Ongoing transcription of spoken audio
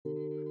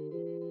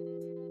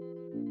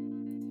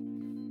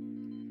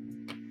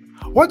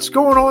What's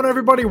going on,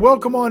 everybody?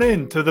 Welcome on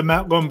in to the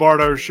Matt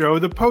Lombardo Show,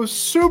 the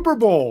post-Super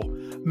Bowl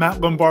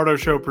Matt Lombardo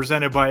Show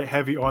presented by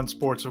Heavy on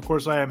Sports. Of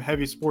course, I am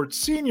Heavy Sports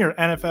senior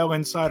NFL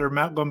insider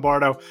Matt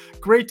Lombardo.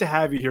 Great to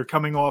have you here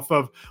coming off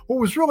of what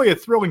was really a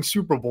thrilling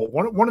Super Bowl,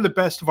 one of the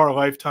best of our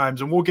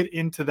lifetimes, and we'll get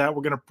into that.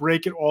 We're going to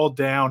break it all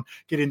down,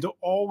 get into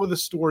all of the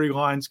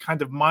storylines,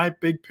 kind of my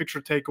big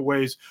picture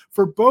takeaways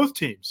for both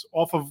teams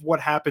off of what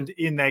happened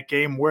in that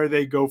game, where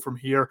they go from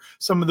here,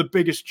 some of the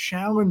biggest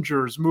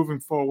challengers moving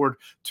forward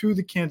to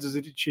the Kansas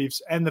City Chiefs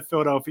and the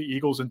Philadelphia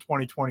Eagles in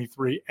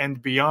 2023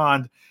 and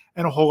beyond,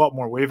 and a whole lot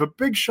more. We have a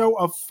big show,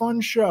 a fun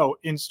show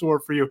in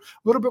store for you. A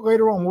little bit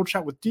later on, we'll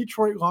chat with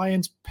Detroit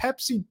Lions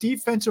Pepsi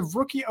Defensive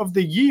Rookie of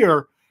the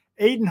Year.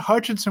 Aidan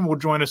Hutchinson will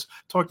join us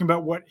talking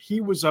about what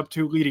he was up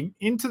to leading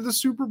into the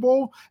Super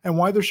Bowl and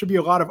why there should be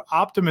a lot of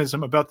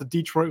optimism about the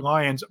Detroit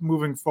Lions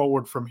moving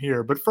forward from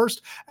here. But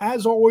first,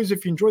 as always,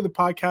 if you enjoy the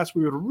podcast,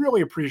 we would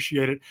really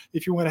appreciate it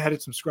if you went ahead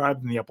and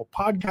subscribed in the Apple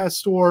Podcast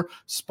Store,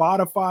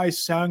 Spotify,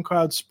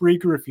 SoundCloud,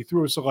 Spreaker, if you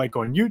threw us a like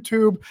on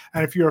YouTube.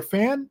 And if you're a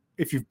fan,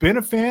 if you've been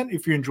a fan,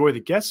 if you enjoy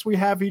the guests we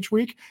have each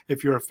week,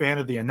 if you're a fan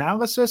of the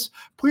analysis,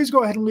 please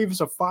go ahead and leave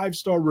us a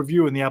 5-star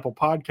review in the Apple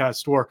Podcast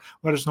Store.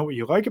 Let us know what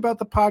you like about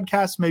the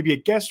podcast, maybe a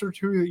guest or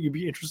two that you'd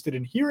be interested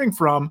in hearing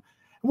from, and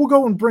we'll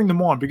go and bring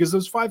them on because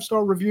those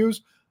 5-star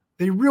reviews,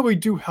 they really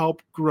do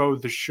help grow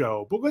the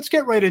show. But let's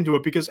get right into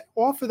it because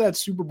off of that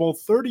Super Bowl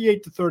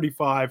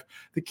 38-35,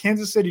 the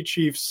Kansas City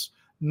Chiefs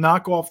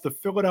knock off the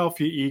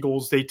Philadelphia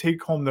Eagles. They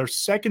take home their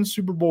second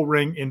Super Bowl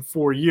ring in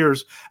 4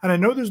 years. And I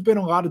know there's been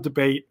a lot of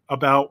debate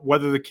about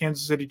whether the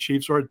Kansas City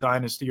Chiefs are a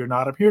dynasty or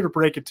not. I'm here to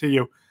break it to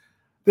you.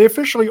 They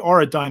officially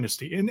are a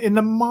dynasty. In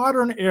the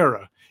modern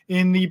era,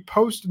 in the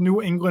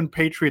post-New England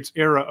Patriots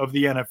era of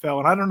the NFL,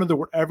 and I don't know that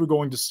we're ever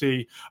going to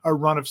see a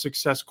run of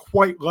success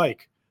quite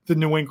like the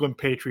New England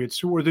Patriots,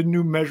 who are the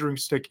new measuring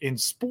stick in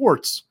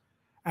sports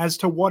as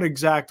to what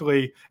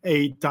exactly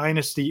a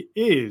dynasty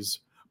is.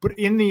 But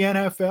in the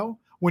NFL,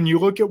 when you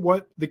look at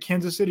what the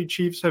Kansas City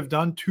Chiefs have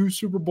done, 2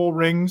 Super Bowl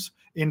rings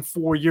in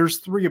 4 years,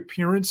 3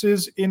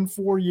 appearances in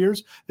 4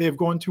 years, they have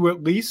gone to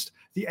at least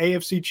the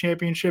AFC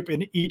Championship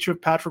in each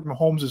of Patrick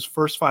Mahomes'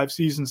 first 5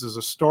 seasons as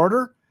a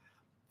starter.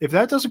 If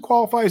that doesn't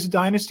qualify as a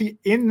dynasty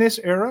in this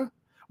era,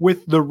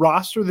 with the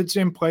roster that's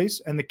in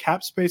place and the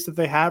cap space that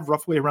they have,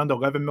 roughly around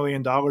 $11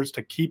 million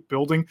to keep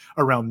building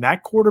around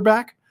that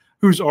quarterback,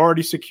 who's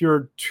already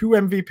secured 2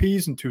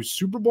 MVPs and 2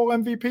 Super Bowl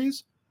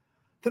MVPs,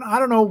 then I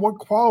don't know what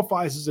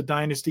qualifies as a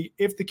dynasty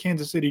if the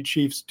Kansas City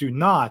Chiefs do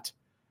not.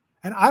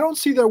 And I don't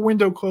see their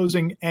window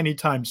closing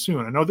anytime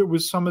soon. I know there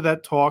was some of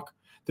that talk.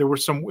 There were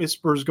some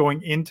whispers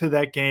going into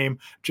that game.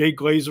 Jay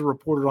Glazer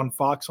reported on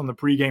Fox on the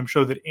pregame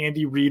show that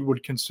Andy Reid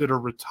would consider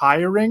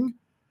retiring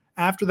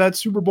after that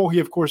Super Bowl. He,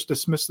 of course,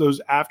 dismissed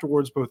those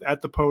afterwards, both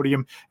at the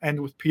podium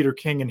and with Peter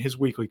King in his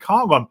weekly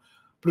column.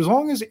 But as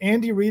long as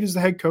Andy Reid is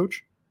the head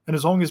coach and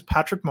as long as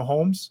Patrick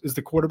Mahomes is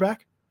the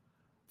quarterback,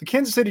 the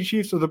Kansas City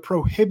Chiefs are the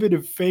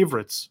prohibitive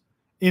favorites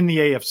in the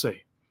AFC.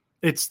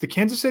 It's the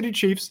Kansas City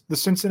Chiefs, the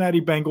Cincinnati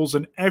Bengals,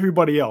 and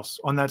everybody else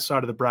on that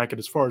side of the bracket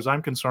as far as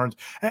I'm concerned.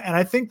 And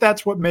I think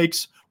that's what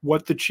makes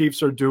what the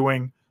Chiefs are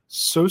doing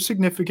so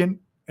significant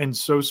and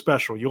so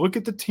special. You look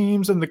at the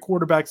teams and the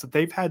quarterbacks that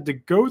they've had to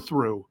go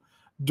through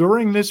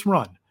during this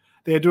run.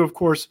 They had to, of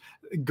course,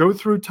 go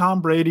through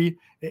Tom Brady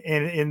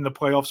in the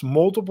playoffs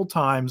multiple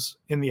times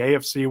in the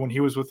AFC when he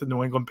was with the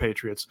New England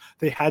Patriots.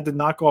 They had to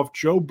knock off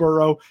Joe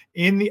Burrow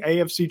in the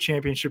AFC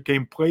Championship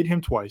game, played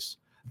him twice.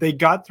 They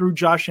got through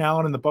Josh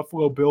Allen and the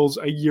Buffalo Bills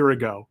a year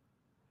ago.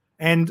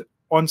 And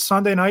on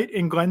Sunday night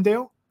in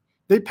Glendale,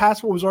 they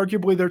passed what was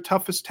arguably their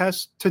toughest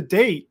test to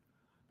date,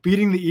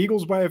 beating the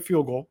Eagles by a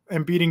field goal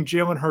and beating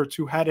Jalen Hurts,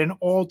 who had an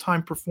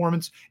all-time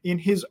performance in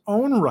his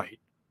own right.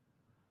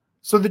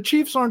 So the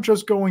Chiefs aren't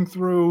just going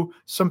through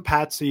some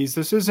patsies.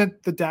 This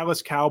isn't the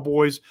Dallas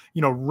Cowboys,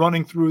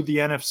 running through the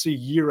NFC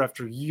year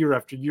after year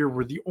after year,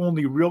 where the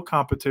only real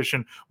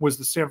competition was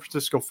the San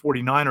Francisco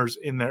 49ers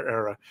in their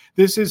era.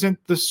 This isn't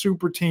the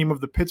super team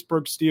of the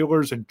Pittsburgh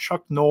Steelers and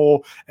Chuck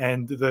Noll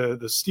and the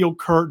Steel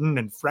Curtain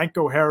and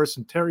Franco Harris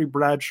and Terry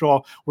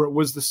Bradshaw, where it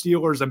was the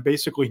Steelers and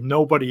basically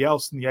nobody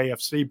else in the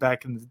AFC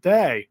back in the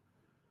day.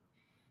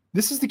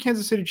 This is the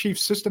Kansas City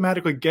Chiefs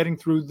systematically getting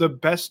through the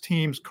best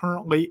teams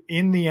currently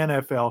in the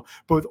NFL,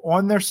 both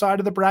on their side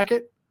of the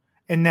bracket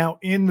and now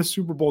in the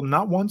Super Bowl,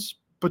 not once,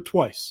 but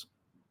twice.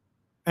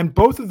 And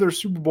both of their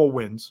Super Bowl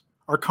wins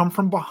are come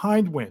from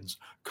behind wins,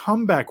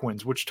 comeback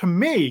wins, which to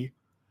me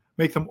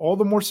make them all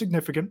the more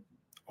significant,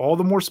 all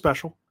the more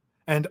special,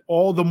 and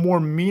all the more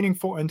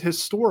meaningful and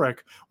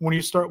historic when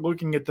you start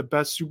looking at the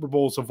best Super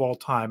Bowls of all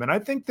time. And I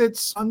think that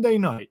Sunday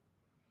night,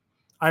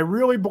 I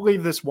really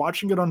believe this,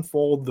 watching it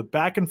unfold, the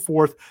back and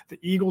forth, the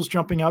Eagles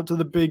jumping out to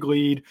the big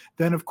lead,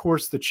 then, of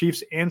course, the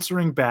Chiefs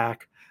answering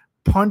back,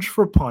 punch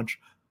for punch.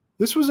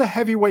 This was a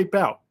heavyweight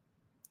bout.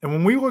 And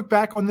when we look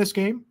back on this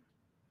game,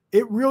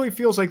 it really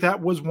feels like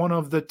that was one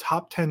of the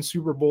top 10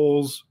 Super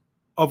Bowls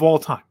of all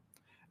time.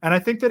 And I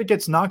think that it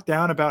gets knocked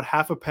down about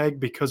half a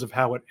peg because of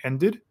how it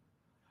ended.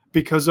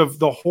 because of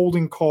the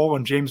holding call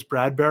on James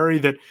Bradbury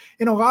that,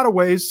 in a lot of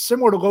ways,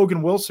 similar to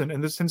Logan Wilson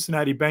and the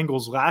Cincinnati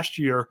Bengals last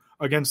year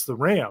against the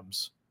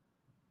Rams,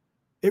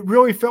 it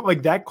really felt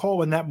like that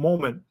call in that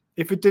moment,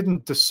 if it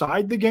didn't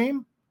decide the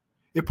game,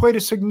 it played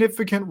a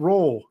significant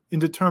role in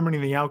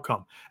determining the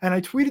outcome. And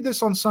I tweeted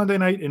this on Sunday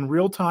night in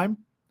real time.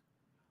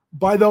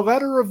 By the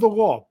letter of the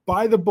law,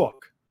 by the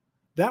book,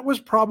 that was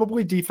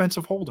probably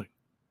defensive holding.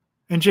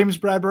 And James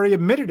Bradbury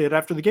admitted it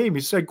after the game.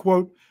 He said,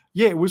 quote,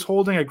 yeah, it was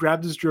holding. I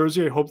grabbed his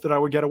jersey. I hoped that I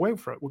would get away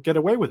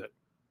with it.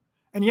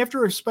 And you have to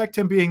respect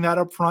him being that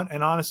upfront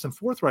and honest and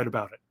forthright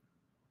about it.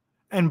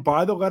 And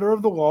by the letter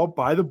of the law,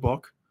 by the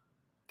book,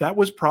 that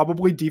was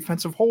probably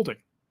defensive holding.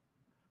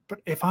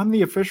 But if I'm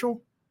the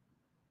official,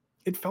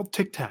 it felt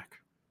tic-tac.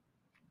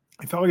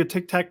 It felt like a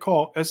tic-tac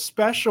call,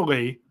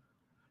 especially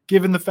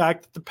given the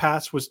fact that the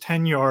pass was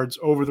 10 yards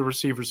over the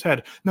receiver's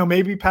head. Now,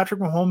 maybe Patrick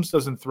Mahomes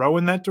doesn't throw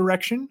in that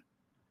direction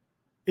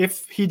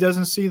if he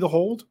doesn't see the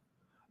hold.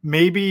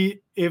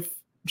 Maybe if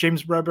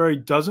James Bradbury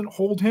doesn't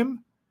hold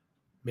him,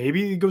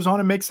 maybe he goes on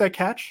and makes that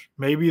catch.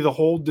 Maybe the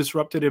hold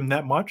disrupted him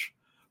that much.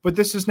 But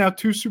this is now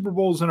 2 Super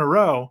Bowls in a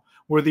row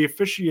where the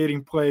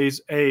officiating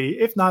plays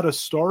if not a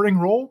starring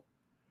role,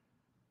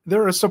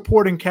 they're a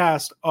supporting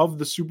cast of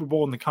the Super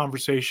Bowl and the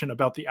conversation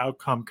about the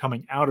outcome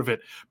coming out of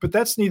it. But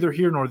that's neither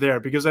here nor there,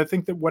 because I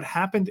think that what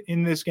happened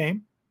in this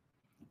game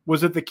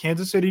was that the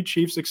Kansas City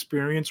Chiefs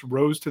experience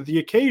rose to the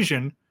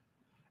occasion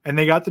and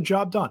they got the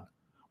job done.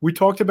 We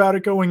talked about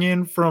it going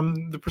in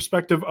from the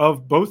perspective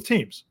of both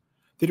teams,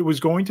 that it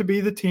was going to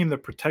be the team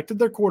that protected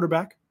their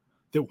quarterback,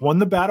 that won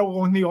the battle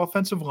along the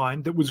offensive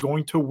line, that was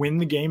going to win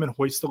the game and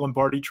hoist the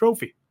Lombardi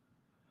trophy.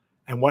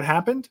 And what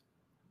happened?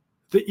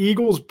 The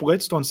Eagles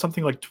blitzed on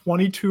something like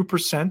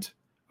 22%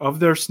 of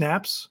their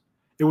snaps.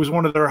 It was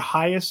one of their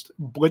highest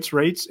blitz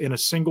rates in a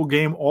single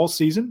game all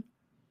season.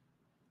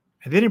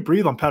 And they didn't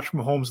breathe on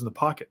Patrick Mahomes in the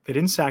pocket. They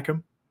didn't sack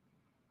him.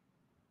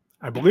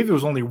 I believe there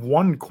was only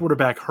one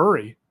quarterback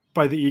hurry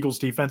by the Eagles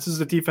defense. This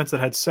is a defense that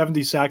had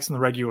 70 sacks in the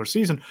regular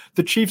season.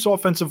 The Chiefs'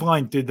 offensive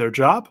line did their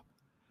job.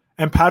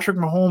 And Patrick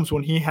Mahomes,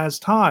 when he has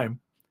time,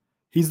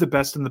 he's the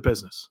best in the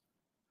business.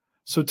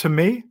 So to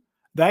me,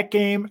 that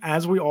game,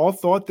 as we all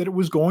thought that it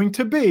was going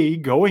to be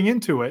going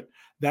into it,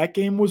 that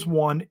game was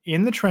won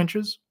in the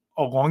trenches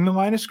along the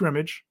line of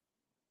scrimmage.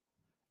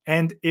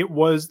 And it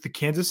was the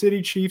Kansas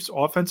City Chiefs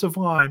offensive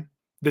line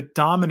that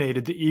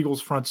dominated the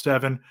Eagles front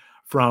seven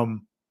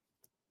from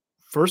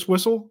first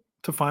whistle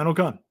to final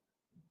gun.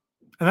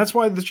 And that's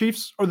why the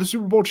Chiefs are the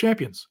Super Bowl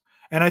champions.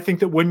 And I think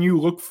that when you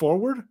look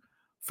forward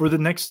for the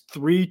next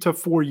 3 to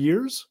 4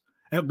 years,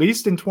 at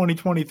least in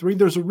 2023,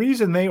 there's a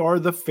reason they are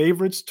the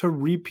favorites to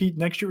repeat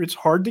next year. It's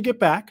hard to get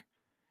back.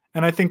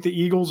 And I think the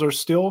Eagles are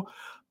still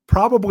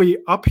probably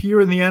up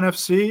here in the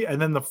NFC,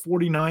 and then the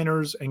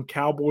 49ers and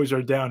Cowboys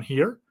are down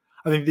here.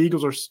 I think the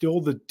Eagles are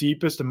still the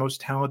deepest and most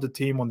talented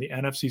team on the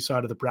NFC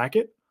side of the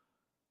bracket.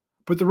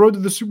 But the road to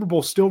the Super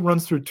Bowl still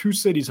runs through 2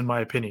 cities, in my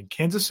opinion,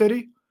 Kansas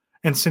City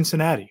and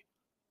Cincinnati.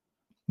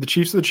 The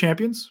Chiefs are the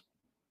champions.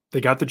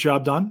 They got the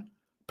job done.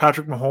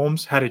 Patrick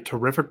Mahomes had a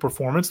terrific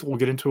performance that we'll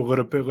get into a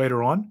little bit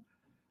later on.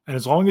 And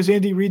as long as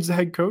Andy Reid's the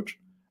head coach,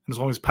 and as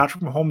long as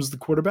Patrick Mahomes is the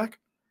quarterback,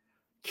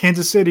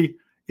 Kansas City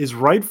is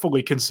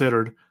rightfully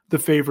considered the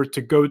favorite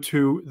to go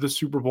to the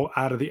Super Bowl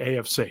out of the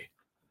AFC.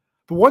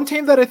 But one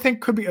team that I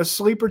think could be a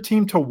sleeper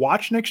team to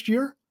watch next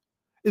year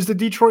is the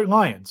Detroit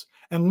Lions.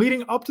 And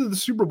leading up to the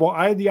Super Bowl,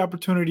 I had the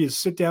opportunity to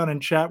sit down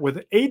and chat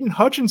with Aidan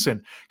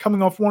Hutchinson,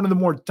 coming off one of the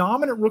more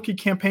dominant rookie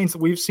campaigns that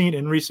we've seen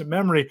in recent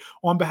memory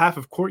on behalf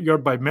of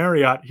Courtyard by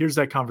Marriott. Here's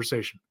that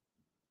conversation.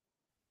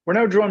 We're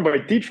now joined by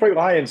Detroit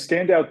Lions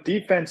standout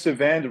defensive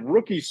end,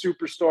 rookie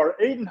superstar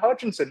Aidan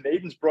Hutchinson.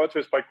 Aidan's brought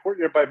to us by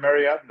Courtyard by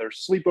Marriott and their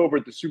sleepover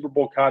at the Super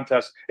Bowl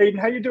contest. Aidan,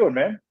 how you doing,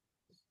 man?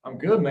 I'm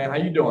good, man. How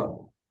you doing?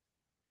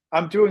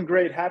 I'm doing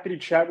great. Happy to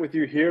chat with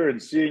you here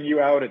and seeing you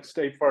out at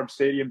State Farm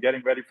Stadium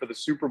getting ready for the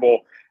Super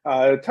Bowl.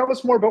 Tell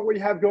us more about what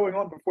you have going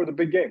on before the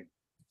big game.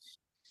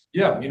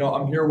 Yeah,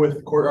 I'm here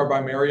with Courtyard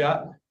by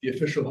Marriott, the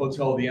official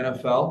hotel of the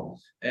NFL,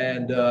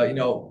 and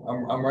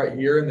I'm right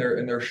here, and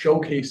they're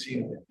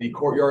showcasing the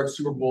Courtyard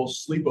Super Bowl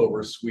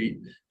sleepover suite,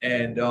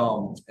 and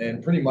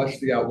pretty much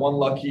they got one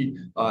lucky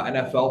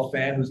NFL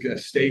fan who's going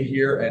to stay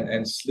here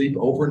and sleep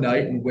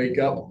overnight and wake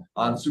up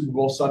on Super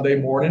Bowl Sunday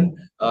morning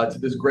to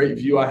this great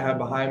view I have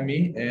behind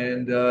me,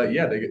 and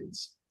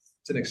it's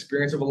an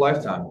experience of a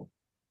lifetime.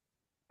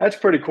 That's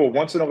pretty cool.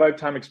 Once in a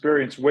lifetime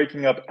experience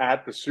waking up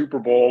at the Super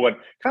Bowl, and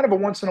kind of a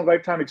once in a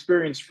lifetime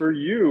experience for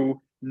you.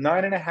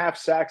 9.5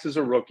 sacks as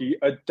a rookie,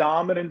 a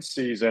dominant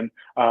season.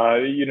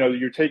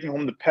 You're taking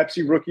home the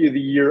Pepsi Rookie of the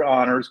Year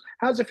honors.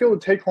 How does it feel to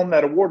take home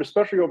that award,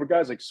 especially over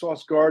guys like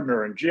Sauce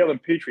Gardner and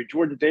Jalen Petrie,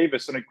 Jordan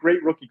Davis, and a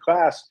great rookie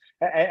class?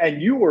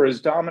 And you were as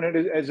dominant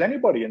as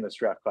anybody in this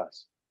draft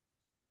class.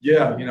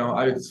 Yeah,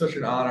 it's such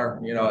an honor.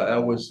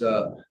 That was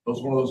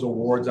one of those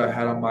awards I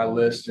had on my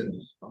list, and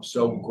I'm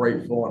so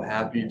grateful and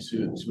happy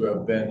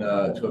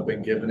to have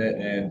been given it.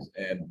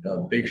 And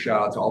a big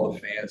shout out to all the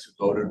fans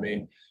who voted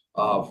me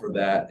for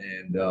that.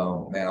 And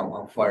man,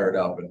 I'm fired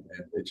up, and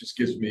it just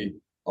gives me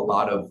a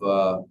lot of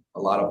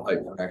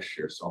hype for next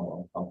year.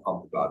 So I'm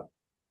pumped about it.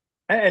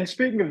 And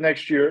speaking of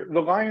next year, the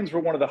Lions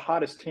were one of the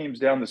hottest teams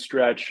down the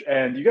stretch,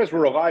 and you guys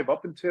were alive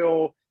up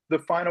until the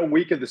final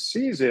week of the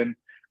season.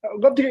 I'd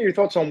love to get your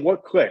thoughts on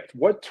what clicked,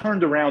 what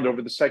turned around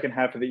over the second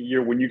half of the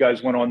year when you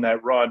guys went on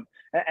that run,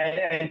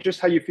 and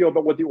just how you feel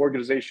about what the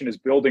organization is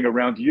building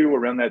around you,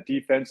 around that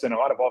defense, and a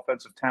lot of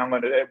offensive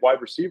talent at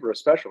wide receiver,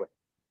 especially.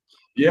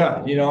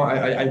 Yeah,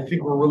 I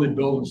think we're really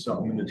building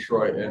something in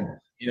Detroit, and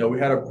we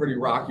had a pretty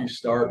rocky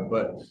start,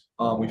 but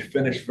we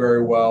finished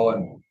very well,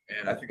 and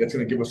I think that's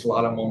going to give us a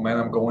lot of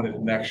momentum going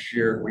into next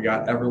year. We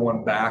got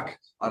everyone back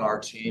on our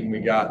team. We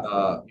got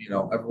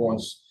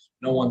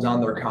no one's on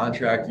their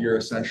contract year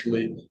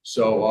essentially,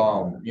 so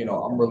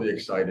I'm really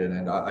excited,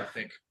 and I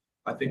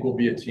think we'll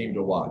be a team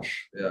to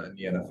watch in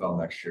the NFL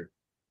next year.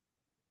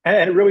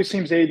 And it really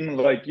seems, Aidan,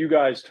 like you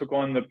guys took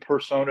on the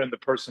persona and the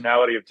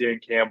personality of Dan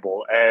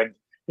Campbell. And,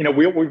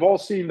 we've all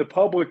seen the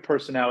public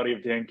personality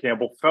of Dan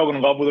Campbell, fell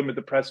in love with him at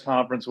the press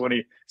conference when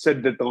he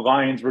said that the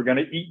Lions were going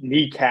to eat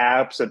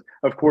kneecaps. And,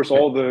 of course,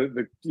 all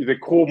the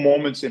cool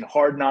moments in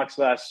Hard Knocks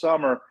last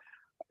summer.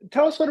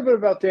 Tell us a little bit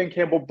about Dan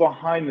Campbell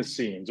behind the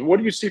scenes. What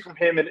do you see from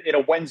him in a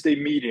Wednesday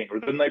meeting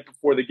or the night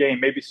before the game?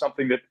 Maybe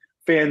something that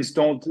fans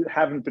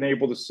haven't been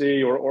able to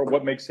see, or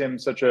what makes him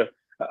such a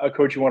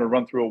coach you want to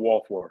run through a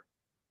wall for?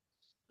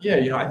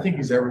 Yeah, I think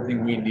he's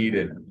everything we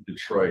needed in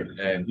Detroit,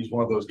 and he's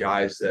one of those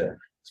guys that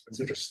it's been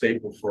such a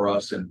staple for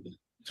us. And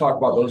talk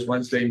about those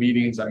Wednesday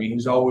meetings. I mean,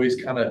 he's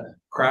always kind of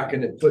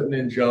cracking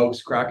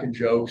jokes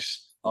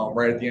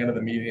right at the end of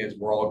the meeting as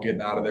we're all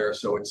getting out of there.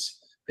 So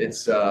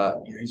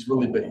he's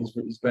really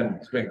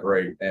been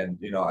great, and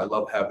I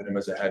love having him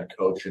as a head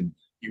coach, and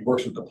he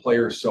works with the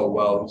players so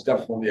well. He's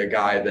definitely a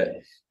guy that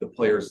the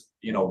players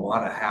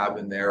want to have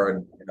in there,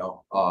 and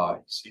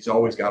he's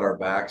always got our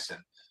backs, and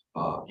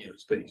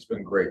he's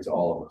been great to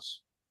all of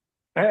us.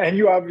 And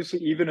you obviously,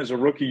 even as a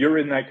rookie, you're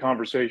in that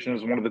conversation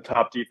as one of the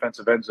top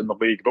defensive ends in the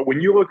league. But when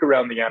you look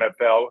around the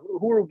NFL,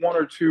 who are one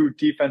or two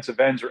defensive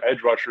ends or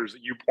edge rushers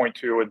that you point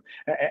to,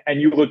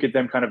 and you look at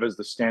them kind of as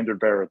the standard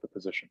bearer at the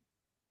position?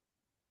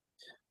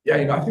 Yeah,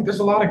 I think there's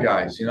a lot of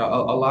guys. A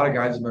lot of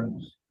guys have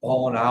been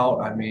balling out.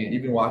 I mean,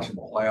 even watching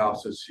the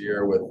playoffs this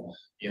year with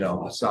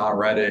Hassan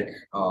Reddick,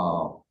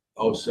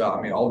 Osa. I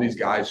mean, all these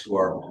guys who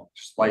are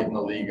just lighting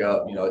the league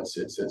up.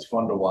 It's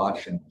fun to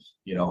watch, and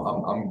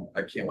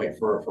I can't wait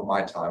for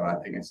my time. And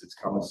I think it's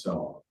coming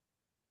soon.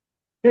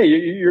 Yeah,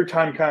 your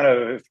time kind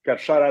of got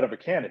shot out of a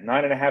cannon.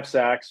 9.5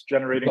 sacks,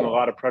 generating a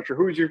lot of pressure.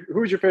 Who's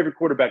your favorite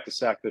quarterback to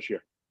sack this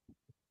year?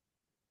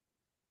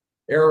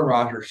 Aaron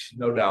Rodgers,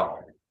 no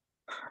doubt.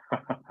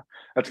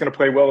 That's going to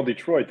play well in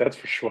Detroit, that's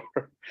for sure.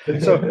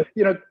 So,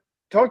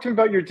 talk to me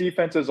about your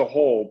defense as a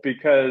whole,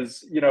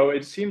 because,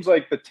 it seems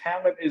like the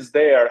talent is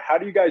there. How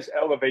do you guys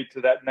elevate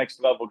to that next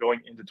level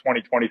going into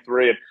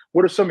 2023? And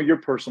what are some of your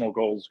personal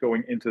goals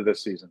going into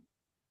this season?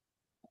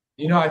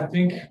 I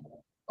think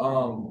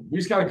we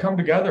just got to come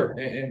together.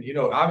 And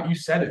you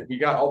said it. We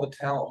got all the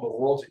talent in the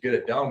world to get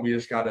it done. We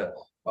just got to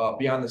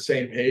be on the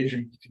same page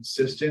and be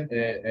consistent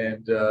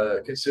and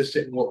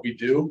consistent in what we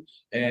do.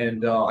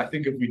 And I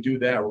think if we do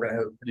that, we're going to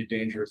have a pretty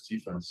dangerous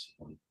defense.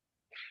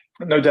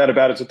 No doubt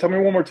about it. So tell me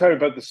one more time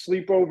about the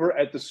sleepover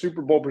at the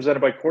Super Bowl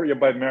presented by Courtyard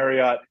by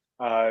Marriott.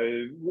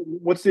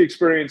 What's the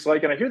experience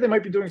like? And I hear they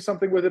might be doing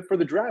something with it for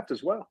the draft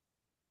as well.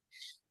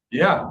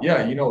 Yeah.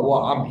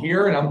 Well, I'm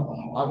here and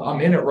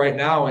I'm in it right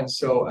now, and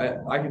so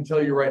I can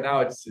tell you right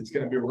now, it's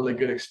going to be a really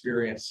good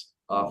experience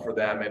for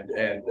them.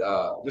 And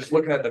just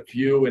looking at the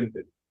view, and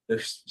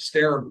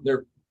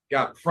they're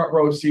got front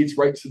row seats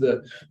right to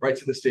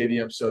the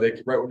stadium, so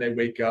they right when they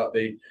wake up,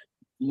 they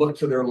look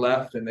to their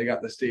left and they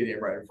got the stadium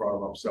right in front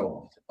of them.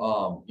 So,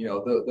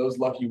 those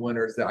lucky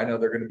winners, that I know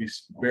they're going to be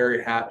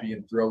very happy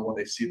and thrilled when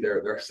they see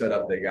their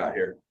setup they got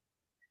here.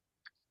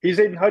 He's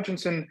Aidan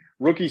Hutchinson,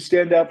 rookie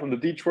standout from the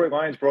Detroit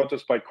Lions, brought to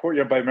us by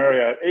Courtyard by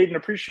Marriott. Aidan,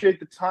 appreciate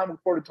the time.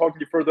 Look forward to talking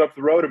to you further up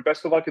the road, and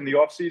best of luck in the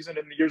offseason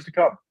and the years to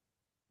come.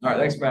 All right.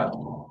 Thanks, Matt.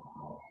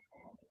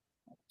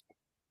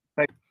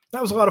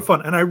 That was a lot of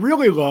fun. And I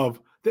really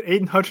love that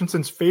Aidan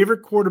Hutchinson's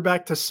favorite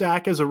quarterback to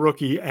sack as a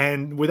rookie,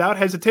 and without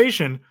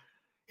hesitation,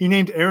 he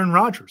named Aaron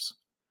Rodgers.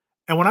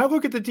 And when I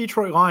look at the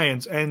Detroit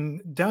Lions,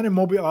 and down in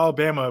Mobile,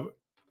 Alabama,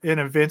 in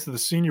advance of the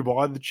Senior Bowl,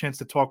 I had the chance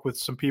to talk with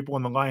some people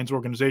in the Lions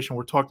organization.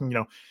 We're talking,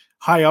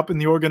 high up in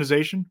the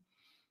organization.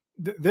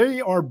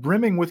 They are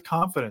brimming with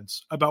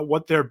confidence about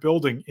what they're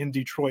building in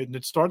Detroit. And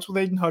it starts with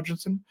Aidan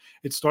Hutchinson.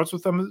 It starts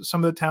with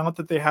some of the talent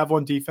that they have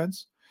on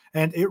defense.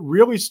 And it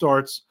really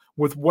starts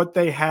with what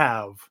they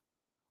have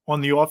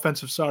on the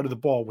offensive side of the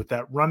ball, with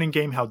that running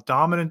game, how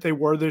dominant they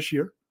were this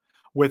year,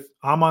 with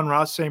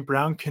Amon-Ra St.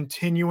 Brown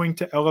continuing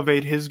to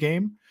elevate his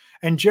game,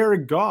 and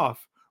Jared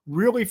Goff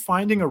really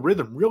finding a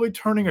rhythm, really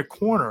turning a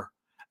corner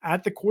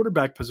at the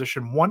quarterback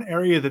position, one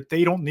area that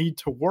they don't need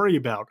to worry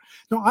about.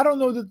 Now, I don't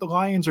know that the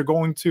Lions are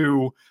going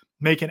to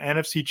make an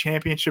NFC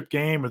championship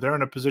game or they're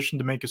in a position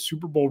to make a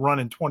Super Bowl run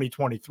in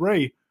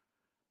 2023,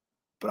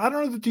 but I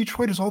don't know that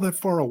Detroit is all that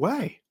far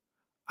away.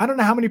 I don't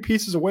know how many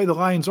pieces away the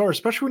Lions are,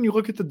 especially when you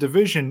look at the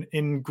division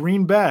in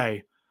Green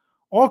Bay.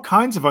 all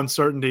kinds of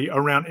uncertainty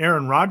around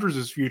Aaron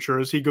Rodgers' future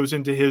as he goes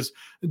into his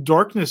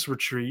darkness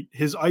retreat,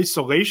 his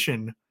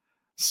isolation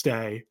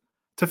stay,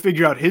 to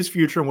figure out his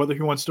future and whether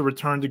he wants to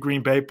return to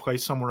Green Bay, play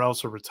somewhere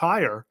else, or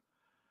retire.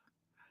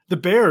 The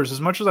Bears,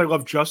 as much as I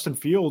love Justin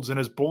Fields and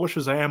as bullish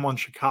as I am on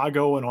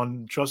Chicago and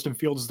on Justin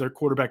Fields as their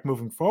quarterback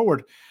moving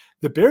forward,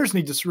 the Bears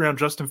need to surround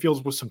Justin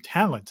Fields with some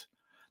talent.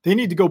 They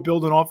need to go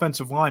build an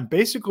offensive line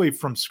basically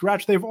from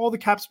scratch. They have all the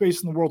cap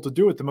space in the world to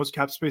do it, the most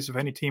cap space of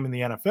any team in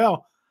the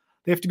NFL.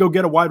 They have to go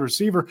get a wide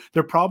receiver.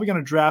 They're probably going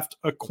to draft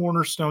a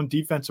cornerstone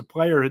defensive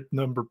player at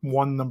number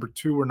 1, number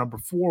 2, or number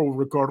 4,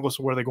 regardless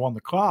of where they go on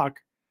the clock.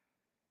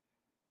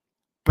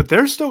 But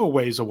they're still a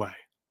ways away.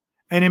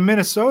 And in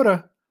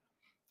Minnesota,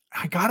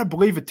 I got to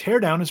believe a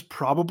teardown is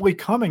probably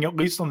coming, at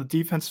least on the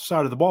defensive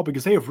side of the ball,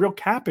 because they have real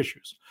cap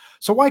issues.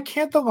 So why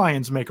can't the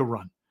Lions make a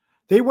run?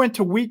 They went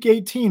to week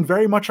 18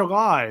 very much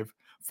alive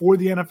for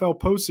the NFL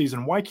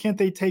postseason. Why can't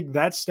they take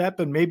that step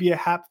and maybe a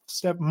half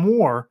step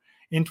more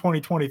in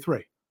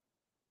 2023?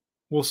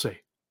 We'll see.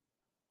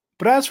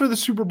 But as for the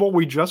Super Bowl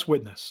we just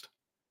witnessed,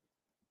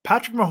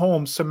 Patrick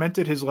Mahomes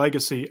cemented his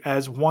legacy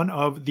as one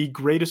of the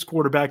greatest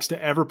quarterbacks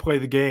to ever play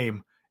the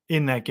game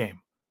in that game.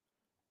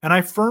 And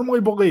I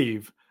firmly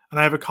believe, and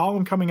I have a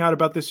column coming out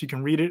about this, you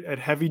can read it at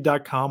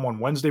heavy.com on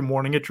Wednesday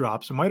morning, it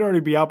drops. It might already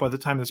be out by the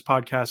time this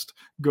podcast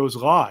goes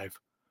live.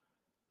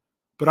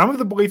 But I'm of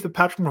the belief that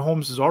Patrick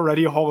Mahomes is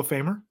already a Hall of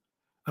Famer.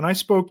 And I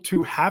spoke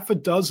to half a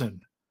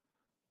dozen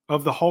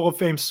of the Hall of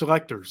Fame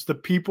selectors, the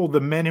people, the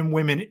men and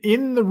women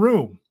in the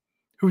room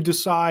who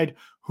decide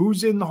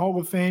who's in the Hall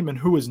of Fame and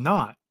who is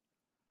not.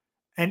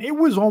 And it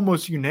was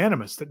almost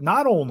unanimous that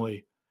not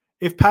only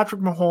if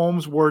Patrick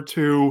Mahomes were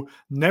to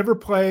never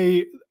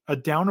play a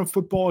down of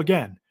football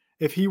again,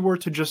 if he were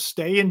to just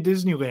stay in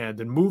Disneyland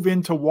and move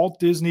into Walt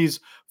Disney's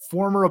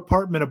former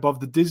apartment above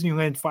the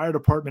Disneyland Fire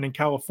Department in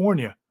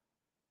California,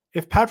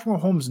 if Patrick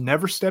Mahomes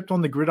never stepped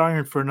on the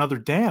gridiron for another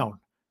down,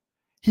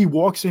 he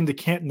walks into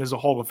Canton as a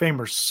Hall of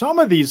Famer. Some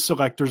of these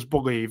selectors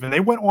believe, and they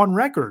went on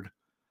record,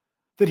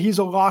 that he's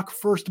a lock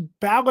first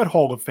ballot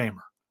Hall of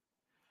Famer.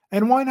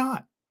 And why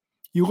not?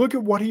 You look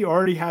at what he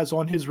already has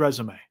on his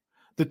resume.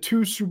 The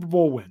 2 Super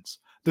Bowl wins,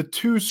 the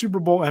 2 Super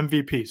Bowl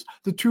MVPs,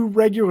 the 2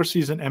 regular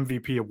season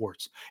MVP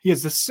awards. He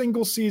has the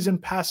single season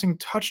passing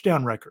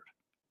touchdown record.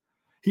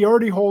 He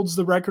already holds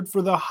the record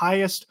for the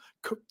highest.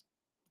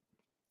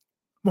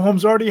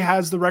 Mahomes already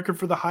has the record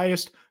for the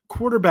highest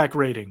quarterback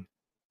rating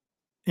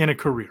in a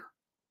career.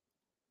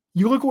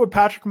 You look at what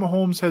Patrick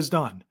Mahomes has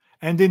done,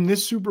 and in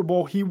this Super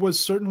Bowl, he was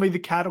certainly the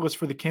catalyst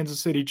for the Kansas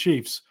City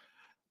Chiefs.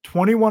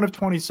 21 of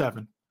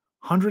 27,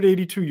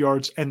 182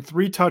 yards, and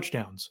 3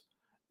 touchdowns.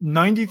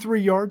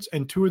 93 yards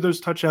and 2 of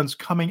those touchdowns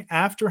coming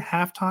after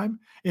halftime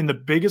in the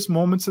biggest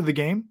moments of the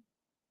game.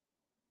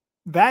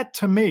 That,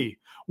 to me,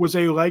 was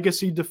a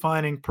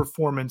legacy-defining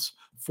performance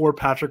for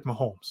Patrick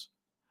Mahomes.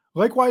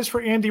 Likewise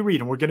for Andy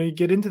Reid, and we're going to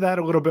get into that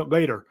a little bit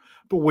later.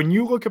 But when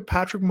you look at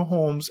Patrick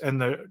Mahomes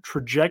and the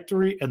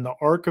trajectory and the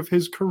arc of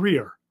his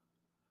career,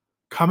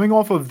 coming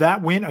off of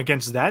that win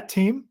against that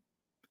team,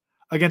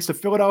 against the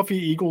Philadelphia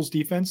Eagles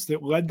defense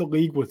that led the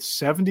league with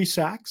 70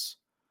 sacks,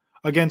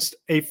 against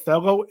a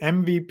fellow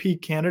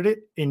MVP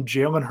candidate in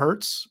Jalen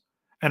Hurts,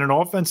 and an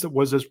offense that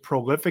was as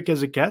prolific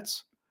as it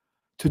gets,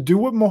 to do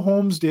what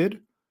Mahomes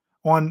did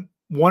on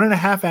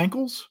 1.5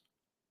 ankles,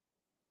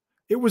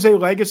 it was a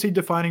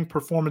legacy-defining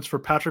performance for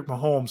Patrick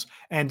Mahomes.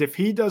 And if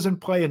he doesn't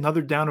play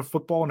another down of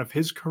football, and if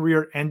his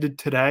career ended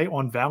today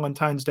on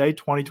Valentine's Day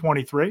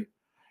 2023,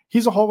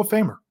 he's a Hall of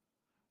Famer.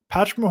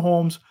 Patrick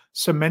Mahomes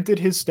cemented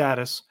his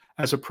status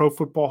as a Pro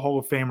Football Hall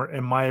of Famer,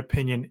 in my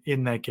opinion,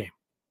 in that game.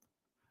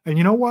 And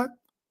you know what?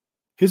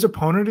 His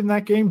opponent in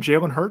that game,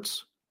 Jalen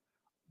Hurts,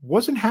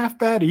 wasn't half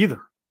bad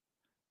either.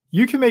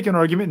 You can make an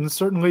argument, and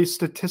certainly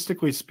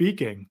statistically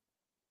speaking,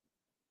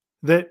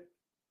 that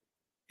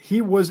he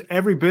was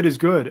every bit as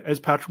good as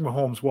Patrick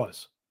Mahomes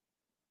was.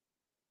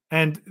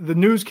 And the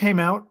news came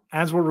out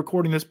as we're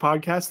recording this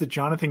podcast that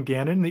Jonathan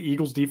Gannon, the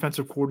Eagles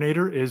defensive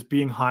coordinator, is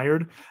being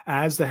hired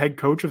as the head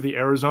coach of the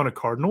Arizona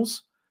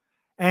Cardinals.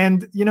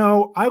 And, you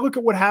know, I look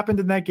at what happened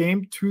in that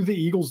game to the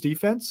Eagles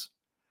defense,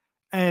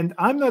 and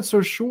I'm not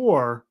so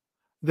sure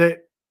that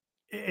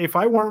if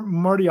I weren't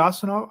Marty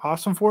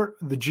Ossenfort,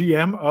 the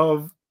GM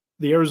of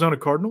the Arizona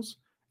Cardinals,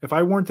 if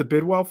I weren't the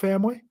Bidwell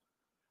family,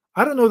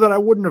 I don't know that I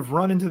wouldn't have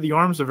run into the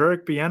arms of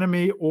Eric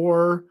Bieniemy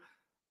or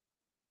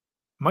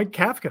Mike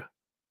Kafka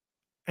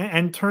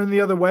and turned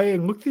the other way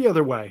and looked the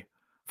other way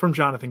from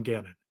Jonathan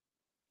Gannon.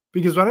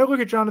 Because when I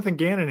look at Jonathan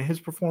Gannon and his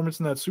performance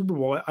in that Super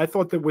Bowl, I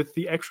thought that with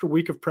the extra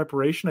week of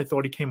preparation, I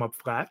thought he came up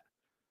flat.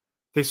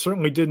 They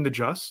certainly didn't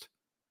adjust.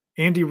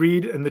 Andy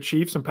Reid and the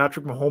Chiefs and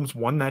Patrick Mahomes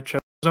won that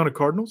Arizona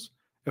Cardinals.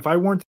 If I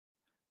weren't,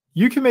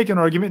 you can make an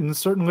argument, and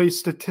certainly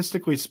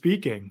statistically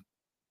speaking,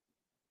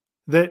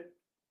 that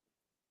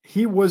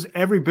he was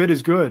every bit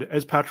as good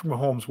as Patrick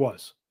Mahomes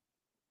was.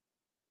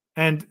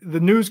 And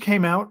the news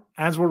came out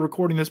as we're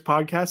recording this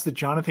podcast that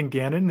Jonathan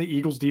Gannon, the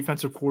Eagles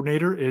defensive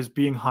coordinator, is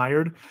being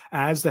hired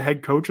as the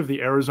head coach of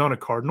the Arizona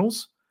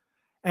Cardinals.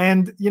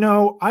 And,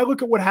 I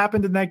look at what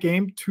happened in that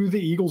game to the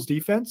Eagles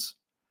defense,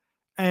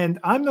 and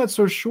I'm not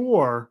so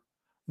sure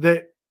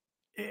that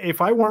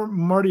if I weren't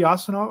Marty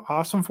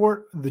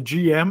Ossenfort, the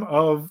GM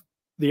of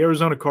the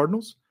Arizona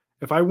Cardinals,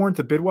 if I weren't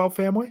the Bidwell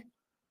family,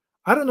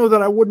 I don't know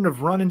that I wouldn't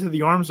have run into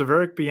the arms of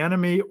Eric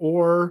Bieniemy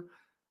or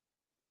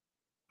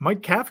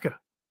Mike Kafka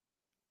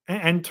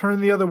and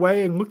turned the other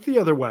way and looked the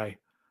other way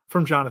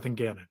from Jonathan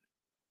Gannon.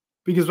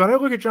 Because when I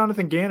look at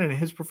Jonathan Gannon and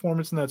his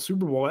performance in that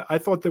Super Bowl, I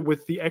thought that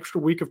with the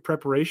extra week of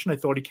preparation, I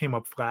thought he came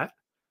up flat.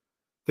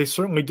 They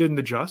certainly didn't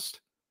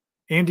adjust.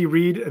 Andy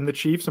Reid and the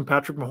Chiefs and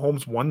Patrick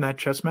Mahomes won that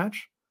chess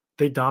match.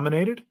 They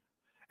dominated.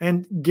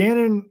 And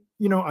Gannon,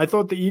 I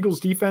thought the Eagles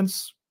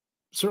defense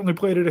certainly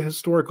played at a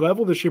historic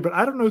level this year, but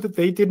I don't know that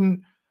they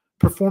didn't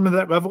perform at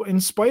that level in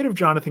spite of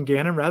Jonathan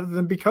Gannon rather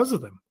than because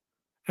of them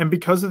and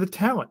because of the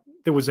talent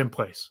that was in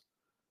place.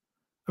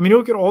 I mean, you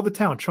look at all the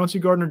talent. Chauncey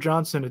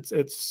Gardner-Johnson,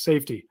 it's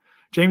safety.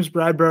 James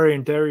Bradbury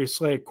and Darius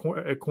Slay at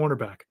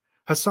cornerback.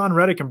 Hassan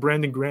Reddick and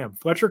Brandon Graham.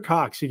 Fletcher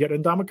Cox. You get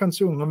Ndamukong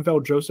Suh and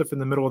Linval Joseph in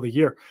the middle of the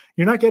year.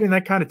 You're not getting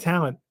that kind of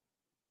talent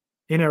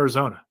in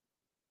Arizona.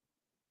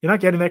 You're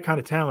not getting that kind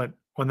of talent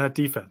on that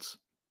defense.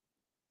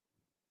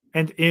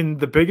 And in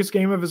the biggest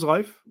game of his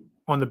life,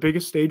 on the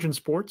biggest stage in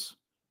sports,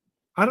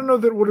 I don't know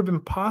that it would have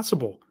been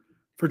possible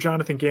for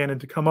Jonathan Gannon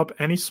to come up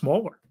any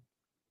smaller.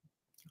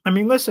 I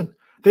mean, listen,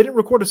 they didn't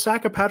record a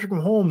sack of Patrick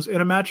Mahomes in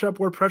a matchup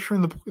where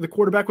pressuring the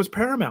quarterback was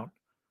paramount.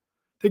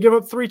 They gave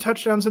up 3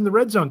 touchdowns in the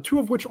red zone, 2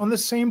 of which on the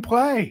same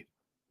play.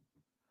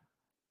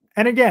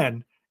 And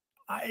again,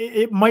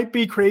 it might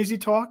be crazy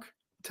talk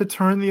to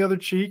turn the other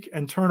cheek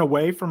and turn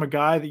away from a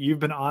guy that you've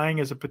been eyeing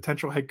as a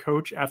potential head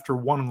coach after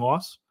one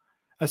loss,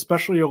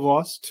 especially a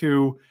loss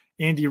to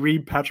Andy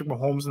Reid, Patrick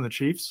Mahomes, and the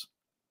Chiefs.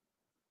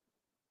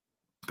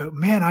 But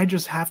man, I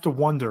just have to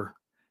wonder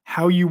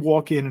how you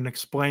walk in and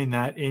explain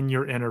that in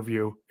your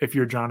interview if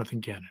you're Jonathan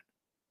Gannon.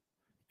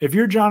 If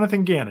you're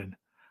Jonathan Gannon,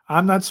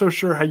 I'm not so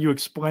sure how you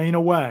explain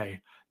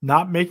away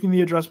not making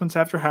the adjustments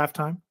after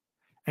halftime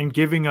and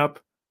giving up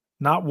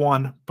not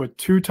 1, but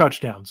 2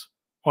 touchdowns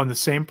on the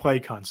same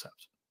play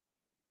concept.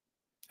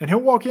 And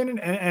he'll walk in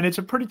and it's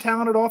a pretty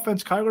talented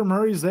offense. Kyler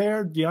Murray's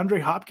there. DeAndre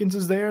Hopkins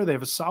is there. They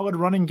have a solid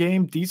running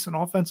game, decent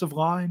offensive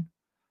line.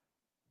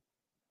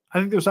 I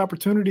think there's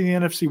opportunity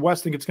in the NFC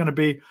West. I think it's going to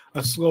be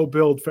a slow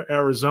build for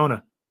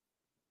Arizona.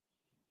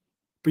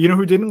 But you know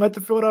who didn't let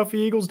the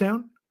Philadelphia Eagles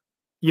down?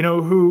 You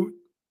know who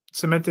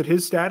cemented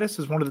his status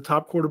as one of the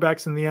top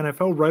quarterbacks in the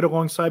NFL right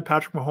alongside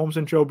Patrick Mahomes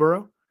and Joe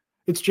Burrow?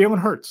 It's Jalen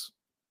Hurts.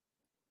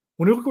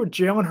 When you look at what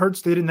Jalen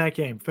Hurts did in that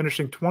game,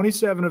 finishing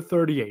 27 of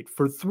 38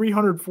 for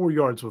 304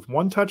 yards with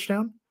 1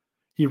 touchdown,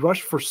 he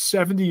rushed for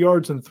 70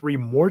 yards and 3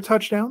 more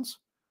touchdowns.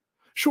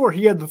 Sure,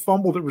 he had the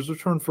fumble that was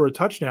returned for a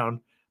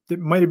touchdown that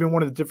might have been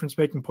one of the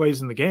difference-making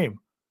plays in the game.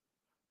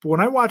 But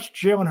when I watched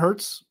Jalen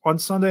Hurts on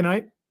Sunday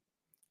night,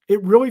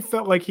 it really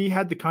felt like he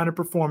had the kind of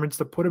performance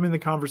that put him in the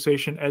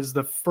conversation as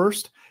the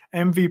first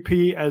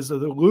MVP as the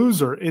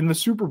loser in the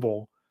Super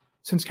Bowl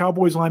since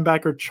Cowboys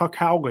linebacker Chuck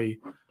Howley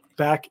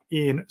back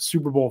in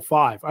Super Bowl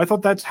V. I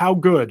thought that's how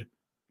good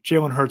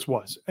Jalen Hurts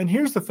was. And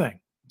here's the thing.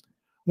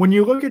 When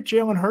you look at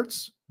Jalen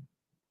Hurts,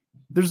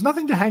 there's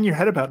nothing to hang your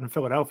head about in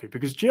Philadelphia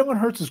because Jalen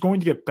Hurts is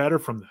going to get better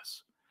from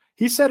this.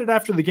 He said it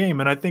after the game,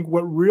 and I think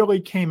what really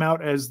came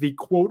out as the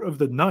quote of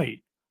the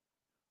night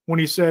when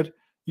he said,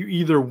 you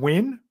either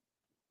win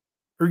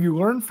or you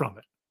learn from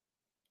it.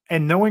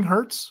 And knowing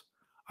Hurts,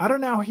 I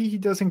don't know how he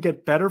doesn't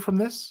get better from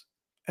this.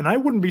 And I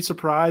wouldn't be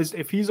surprised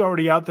if he's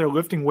already out there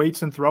lifting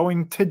weights and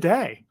throwing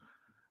today,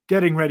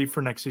 getting ready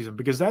for next season,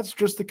 because that's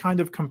just the kind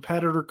of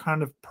competitor,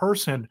 kind of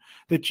person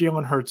that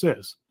Jalen Hurts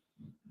is.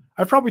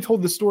 I've probably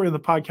told this story on the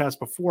podcast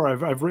before.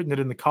 I've written it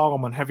in the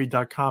column on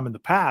heavy.com in the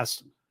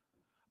past.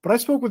 But I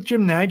spoke with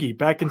Jim Nagy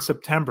back in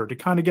September to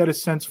kind of get a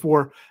sense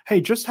for, hey,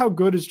 just how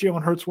good is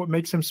Jalen Hurts? What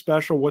makes him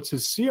special? What's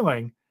his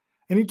ceiling?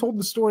 And he told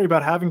the story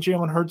about having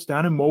Jalen Hurts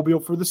down in Mobile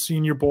for the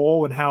Senior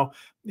Bowl and how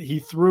he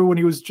threw and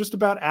he was just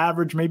about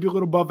average, maybe a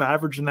little above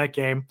average in that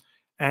game.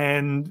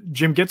 And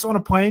Jim gets on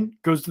a plane,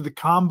 goes to the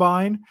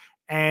Combine,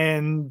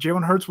 and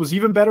Jalen Hurts was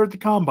even better at the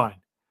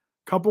Combine.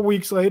 A couple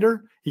weeks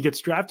later, he gets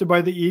drafted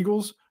by the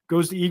Eagles,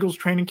 goes to Eagles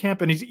training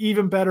camp, and he's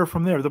even better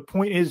from there. The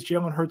point is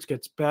Jalen Hurts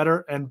gets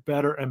better and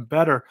better and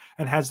better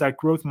and has that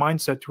growth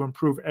mindset to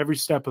improve every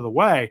step of the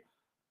way.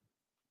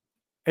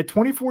 At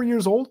 24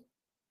 years old,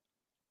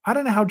 I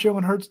don't know how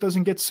Jalen Hurts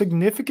doesn't get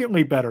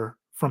significantly better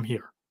from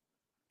here.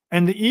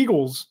 And the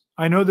Eagles,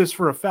 I know this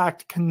for a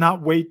fact,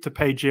 cannot wait to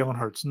pay Jalen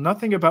Hurts.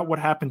 Nothing about what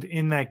happened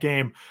in that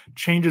game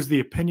changes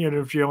the opinion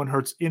of Jalen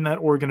Hurts in that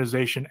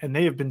organization, and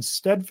they have been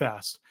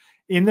steadfast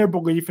in their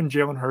belief in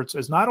Jalen Hurts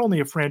as not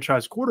only a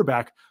franchise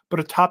quarterback, but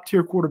a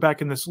top-tier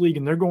quarterback in this league,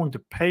 and they're going to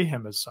pay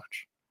him as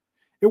such.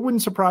 It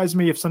wouldn't surprise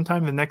me if sometime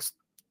in the next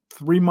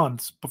 3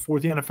 months before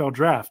the NFL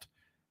draft,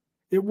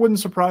 it wouldn't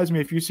surprise me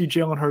if you see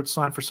Jalen Hurts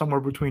sign for somewhere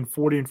between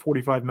 $40 and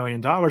 $45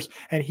 million,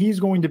 and he's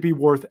going to be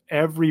worth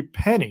every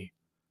penny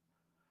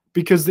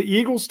Because the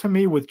Eagles, to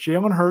me, with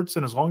Jalen Hurts,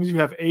 and as long as you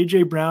have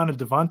A.J. Brown and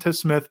Devonta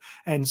Smith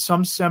and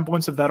some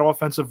semblance of that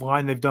offensive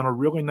line, they've done a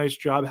really nice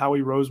job, Howie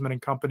Roseman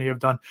and company have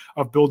done,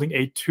 of building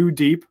a two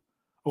deep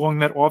along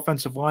that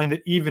offensive line,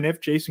 that even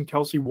if Jason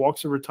Kelce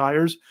walks or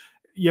retires,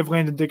 you have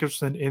Landon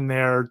Dickerson in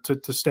there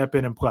to step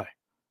in and play,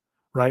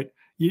 right?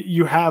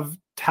 You have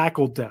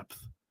tackle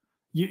depth.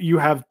 You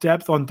have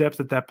depth on depth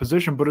at that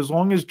position. But as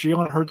long as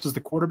Jalen Hurts is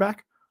the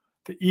quarterback,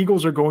 the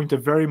Eagles are going to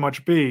very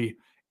much be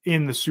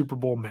in the Super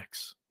Bowl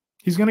mix.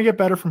 He's going to get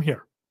better from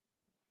here.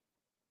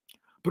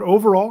 But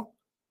overall,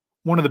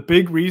 one of the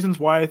big reasons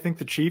why I think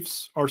the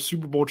Chiefs are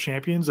Super Bowl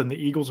champions and the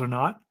Eagles are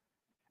not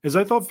is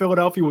I thought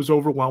Philadelphia was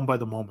overwhelmed by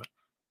the moment.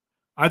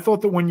 I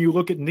thought that when you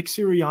look at Nick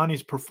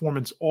Sirianni's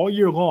performance all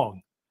year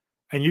long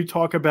and you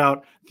talk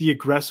about the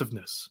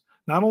aggressiveness,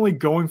 not only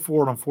going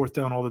for it on fourth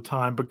down all the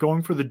time, but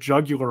going for the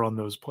jugular on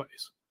those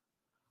plays,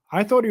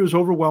 I thought he was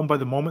overwhelmed by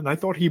the moment, and I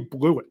thought he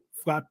blew it,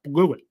 flat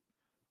blew it,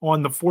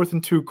 on the 4th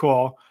and 2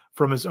 call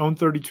from his own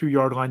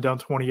 32-yard line down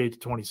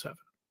 28-27.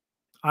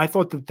 I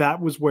thought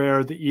that was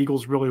where the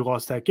Eagles really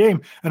lost that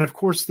game. And of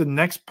course, the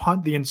next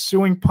punt, the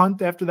ensuing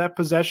punt after that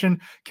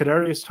possession,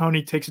 Kadarius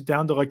Toney takes it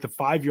down to like the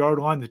 5-yard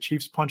line. The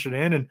Chiefs punch it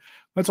in, and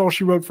that's all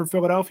she wrote for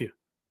Philadelphia.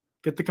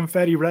 Get the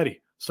confetti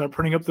ready. Start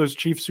printing up those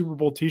Chiefs Super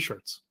Bowl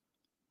t-shirts.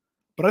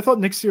 But I thought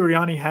Nick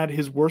Sirianni had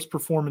his worst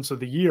performance of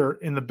the year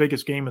in the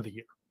biggest game of the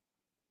year.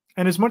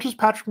 And as much as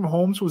Patrick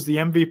Mahomes was the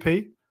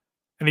MVP,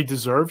 and he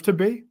deserved to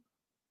be,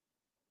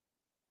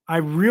 I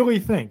really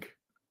think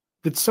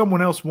that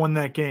someone else won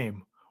that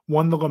game,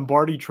 won the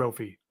Lombardi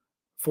Trophy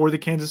for the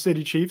Kansas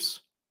City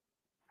Chiefs.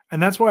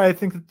 And that's why I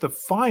think that the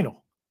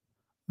final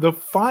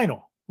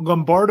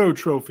Lombardo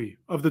Trophy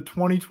of the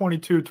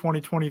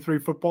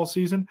 2022-2023 football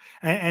season,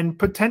 and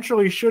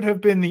potentially should have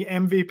been the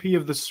MVP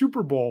of the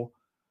Super Bowl,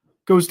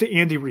 goes to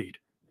Andy Reid.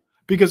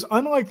 Because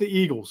unlike the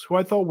Eagles, who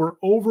I thought were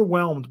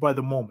overwhelmed by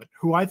the moment,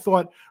 who I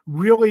thought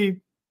really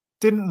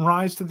didn't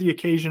rise to the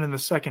occasion in the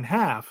second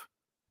half,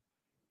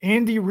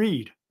 Andy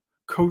Reid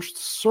coached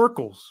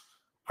circles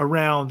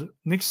around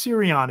Nick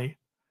Sirianni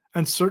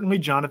and certainly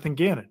Jonathan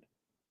Gannon.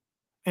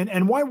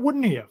 And why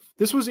wouldn't he have?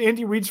 This was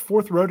Andy Reid's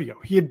 4th rodeo.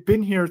 He had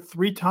been here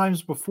 3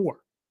 times before.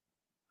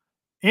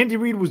 Andy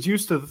Reid was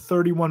used to the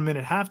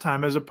 31-minute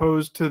halftime as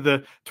opposed to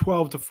the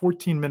 12 to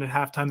 14-minute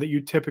halftime that you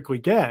typically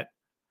get,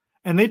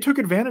 and they took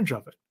advantage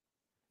of it.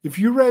 If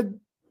you read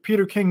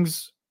Peter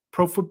King's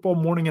Pro Football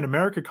Morning in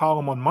America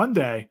column on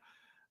Monday,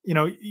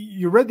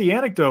 you read the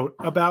anecdote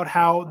about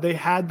how they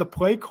had the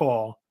play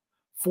call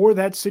for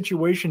that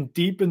situation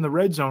deep in the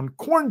red zone,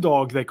 corn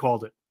dog, they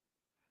called it.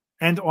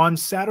 And on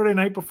Saturday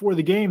night before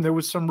the game, there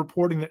was some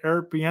reporting that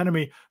Eric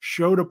Bieniemy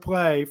showed a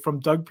play from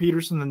Doug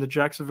Peterson and the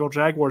Jacksonville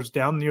Jaguars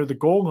down near the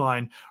goal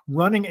line,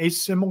 running a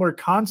similar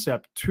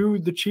concept to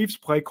the Chiefs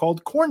play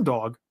called corn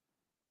dog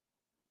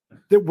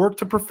that worked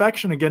to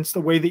perfection against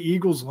the way the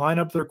Eagles line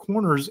up their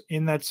corners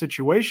in that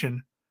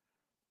situation.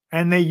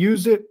 And they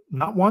used it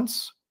not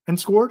once and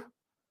scored,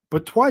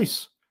 but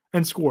twice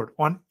and scored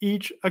on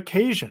each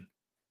occasion.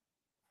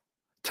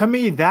 To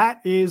me,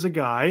 that is a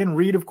guy, and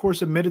Reid, of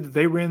course, admitted that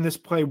they ran this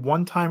play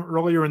one time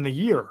earlier in the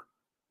year,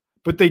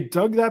 but they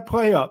dug that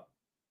play up.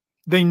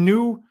 They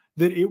knew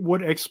that it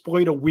would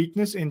exploit a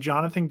weakness in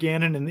Jonathan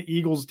Gannon and the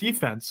Eagles'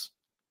 defense,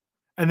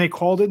 and they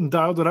called it and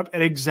dialed it up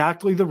at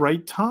exactly the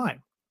right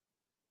time.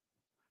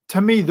 To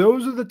me,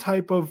 those are the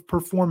type of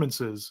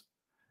performances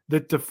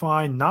that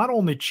define not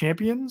only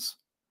champions,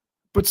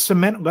 but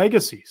cement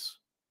legacies.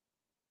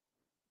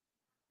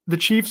 The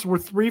Chiefs were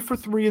 3 for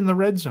 3 in the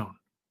red zone.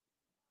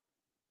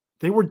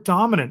 They were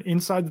dominant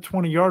inside the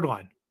 20-yard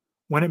line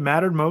when it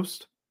mattered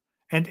most.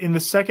 And in the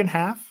second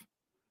half,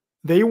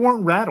 they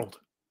weren't rattled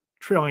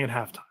trailing at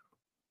halftime.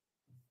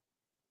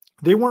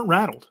 They weren't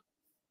rattled.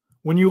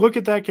 When you look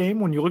at that game,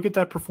 when you look at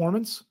that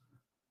performance,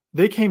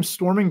 they came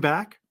storming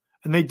back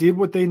and they did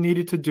what they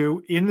needed to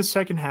do in the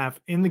second half,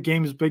 in the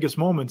game's biggest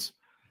moments,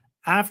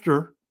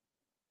 after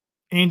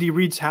Andy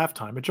Reid's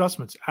halftime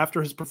adjustments,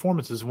 after his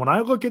performances. When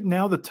I look at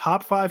now the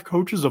top 5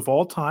 coaches of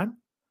all time,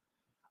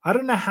 I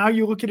don't know how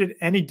you look at it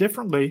any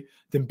differently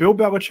than Bill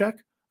Belichick,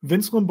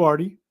 Vince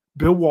Lombardi,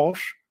 Bill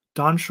Walsh,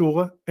 Don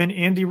Shula, and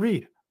Andy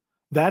Reid.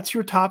 That's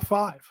your top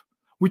 5.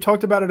 We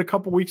talked about it a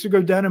couple weeks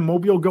ago down in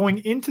Mobile going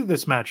into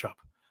this matchup,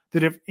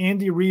 that if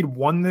Andy Reid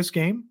won this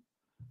game,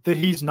 that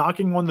he's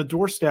knocking on the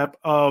doorstep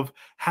of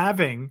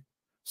having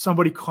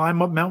somebody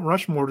climb up Mount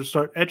Rushmore to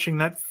start etching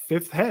that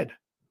 5th head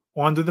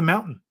onto the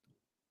mountain.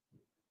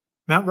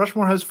 Mount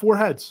Rushmore has 4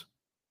 heads.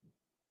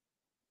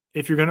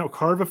 If you're going to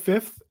carve a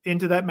 5th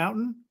into that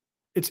mountain,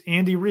 it's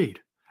Andy Reid.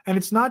 And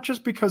it's not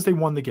just because they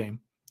won the game.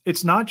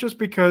 It's not just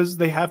because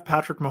they have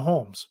Patrick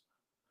Mahomes.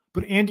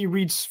 But Andy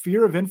Reid's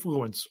sphere of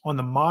influence on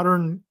the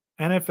modern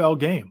NFL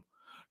game,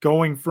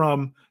 going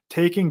from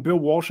taking Bill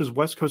Walsh's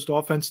West Coast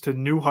offense to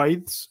new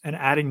heights and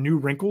adding new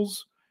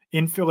wrinkles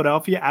in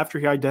Philadelphia after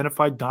he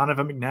identified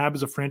Donovan McNabb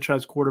as a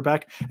franchise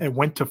quarterback and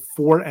went to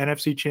 4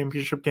 NFC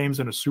championship games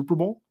and a Super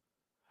Bowl,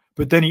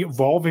 but then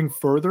evolving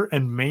further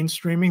and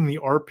mainstreaming the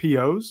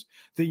RPOs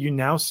that you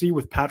now see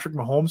with Patrick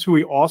Mahomes, who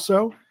he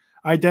also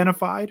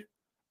identified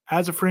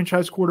as a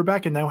franchise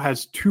quarterback and now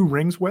has 2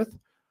 rings with,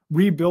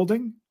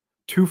 rebuilding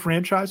 2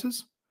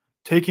 franchises,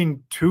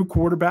 taking 2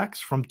 quarterbacks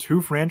from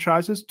 2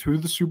 franchises to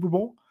the Super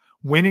Bowl,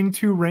 winning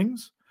 2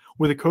 rings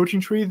with a coaching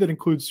tree that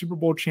includes Super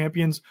Bowl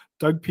champions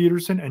Doug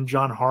Peterson and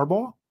John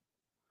Harbaugh,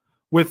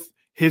 with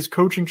his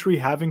coaching tree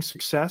having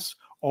success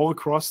all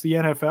across the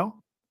NFL.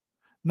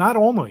 Not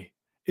only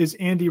is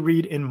Andy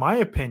Reid, in my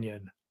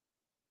opinion,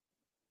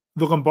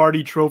 the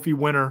Lombardi Trophy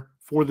winner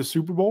for the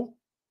Super Bowl,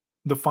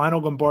 the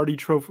final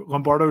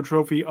Lombardo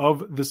Trophy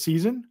of the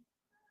season,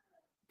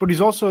 but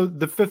he's also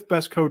the 5th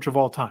best coach of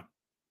all time.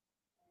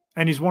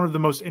 And he's one of the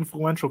most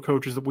influential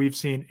coaches that we've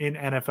seen in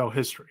NFL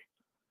history.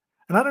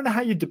 And I don't know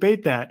how you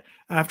debate that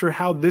after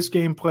how this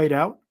game played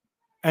out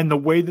and the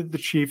way that the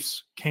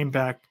Chiefs came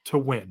back to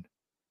win.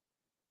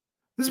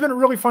 This has been a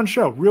really fun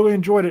show. Really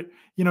enjoyed it.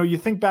 You know, you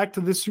think back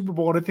to this Super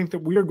Bowl, and I think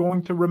that we are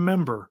going to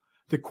remember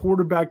the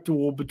quarterback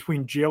duel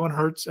between Jalen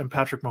Hurts and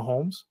Patrick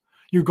Mahomes.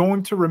 You're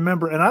going to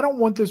remember, and I don't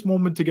want this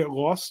moment to get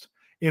lost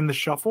in the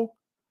shuffle,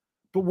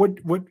 but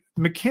what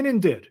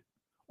McKinnon did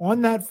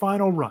on that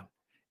final run,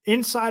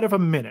 inside of a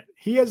minute,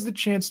 he has the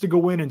chance to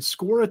go in and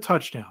score a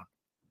touchdown,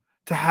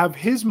 to have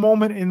his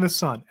moment in the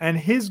sun and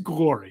his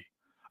glory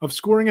of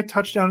scoring a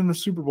touchdown in the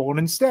Super Bowl. And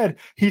instead,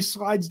 he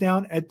slides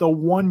down at the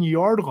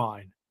 1-yard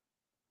line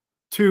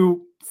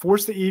to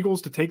force the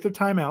Eagles to take their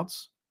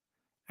timeouts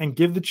and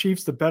give the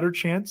Chiefs the better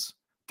chance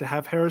to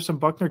have Harrison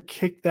Buckner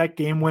kick that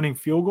game-winning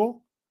field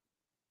goal.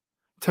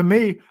 To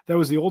me, that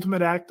was the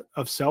ultimate act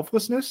of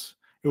selflessness.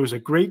 It was a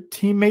great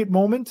teammate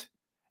moment,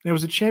 and it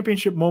was a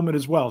championship moment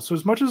as well. So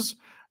as much as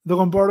the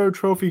Lombardo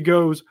Trophy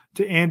goes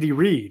to Andy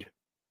Reid,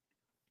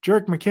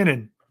 Jerick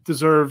McKinnon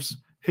deserves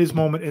his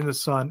moment in the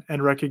sun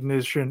and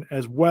recognition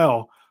as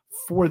well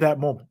for that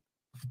moment.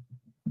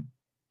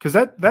 Because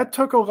that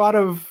took a lot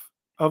of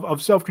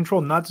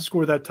self-control not to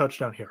score that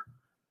touchdown here.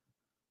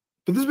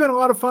 But this has been a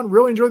lot of fun.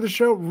 Really enjoyed the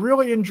show.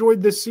 Really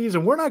enjoyed this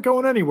season. We're not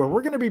going anywhere.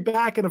 We're going to be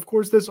back. And, of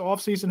course, this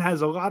offseason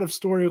has a lot of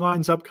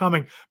storylines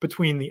upcoming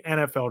between the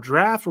NFL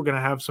draft. We're going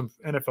to have some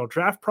NFL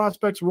draft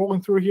prospects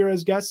rolling through here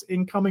as guests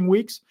in coming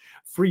weeks.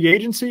 Free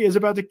agency is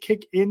about to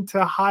kick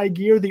into high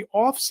gear. The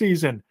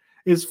offseason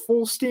is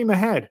full steam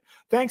ahead.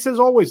 Thanks, as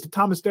always, to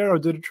Thomas Darrow.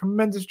 Did a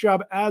tremendous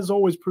job, as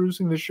always,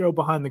 producing the show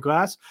behind the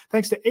glass.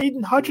 Thanks to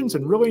Aidan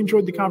Hutchinson. Really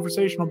enjoyed the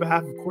conversation on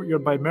behalf of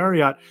Courtyard by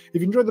Marriott.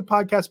 If you enjoyed the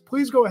podcast,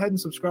 please go ahead and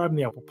subscribe in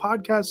the Apple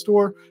Podcast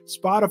Store,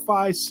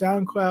 Spotify,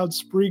 SoundCloud,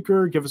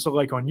 Spreaker. Give us a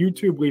like on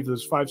YouTube. Leave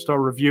those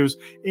 5-star reviews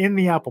in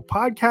the Apple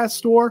Podcast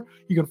Store.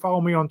 You can follow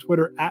me on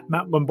Twitter at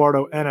Matt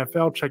Lombardo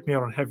NFL. Check me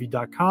out on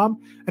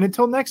heavy.com. And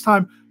until next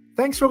time,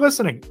 thanks for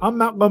listening. I'm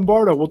Matt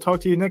Lombardo. We'll talk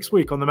to you next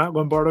week on the Matt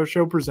Lombardo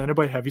Show, presented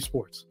by Heavy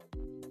Sports.